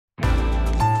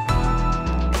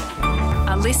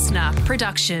listener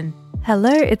production.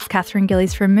 Hello, it's Catherine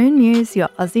Gillies from Moon Muse, your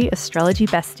Aussie astrology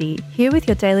bestie, here with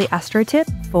your daily astro tip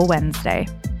for Wednesday.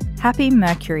 Happy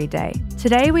Mercury Day.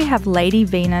 Today we have Lady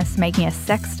Venus making a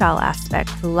sextile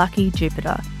aspect to lucky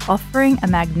Jupiter, offering a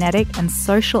magnetic and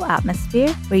social atmosphere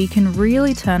where you can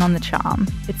really turn on the charm.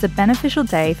 It's a beneficial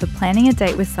day for planning a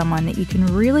date with someone that you can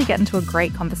really get into a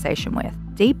great conversation with.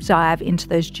 Deep dive into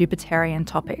those Jupiterian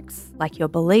topics, like your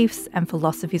beliefs and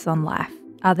philosophies on life.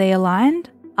 Are they aligned?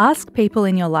 Ask people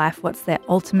in your life what's their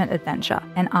ultimate adventure,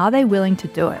 and are they willing to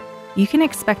do it? You can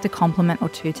expect a compliment or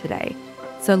two today,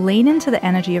 so lean into the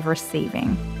energy of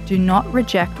receiving. Do not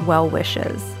reject well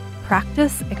wishes.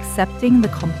 Practice accepting the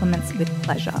compliments with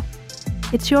pleasure.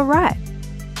 It's your right.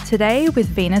 Today, with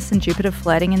Venus and Jupiter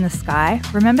flirting in the sky,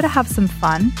 remember to have some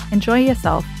fun, enjoy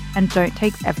yourself, and don't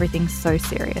take everything so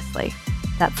seriously.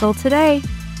 That's all today.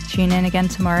 Tune in again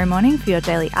tomorrow morning for your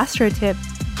daily astro tip,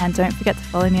 and don't forget to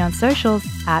follow me on socials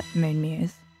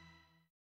 @MoonMuse.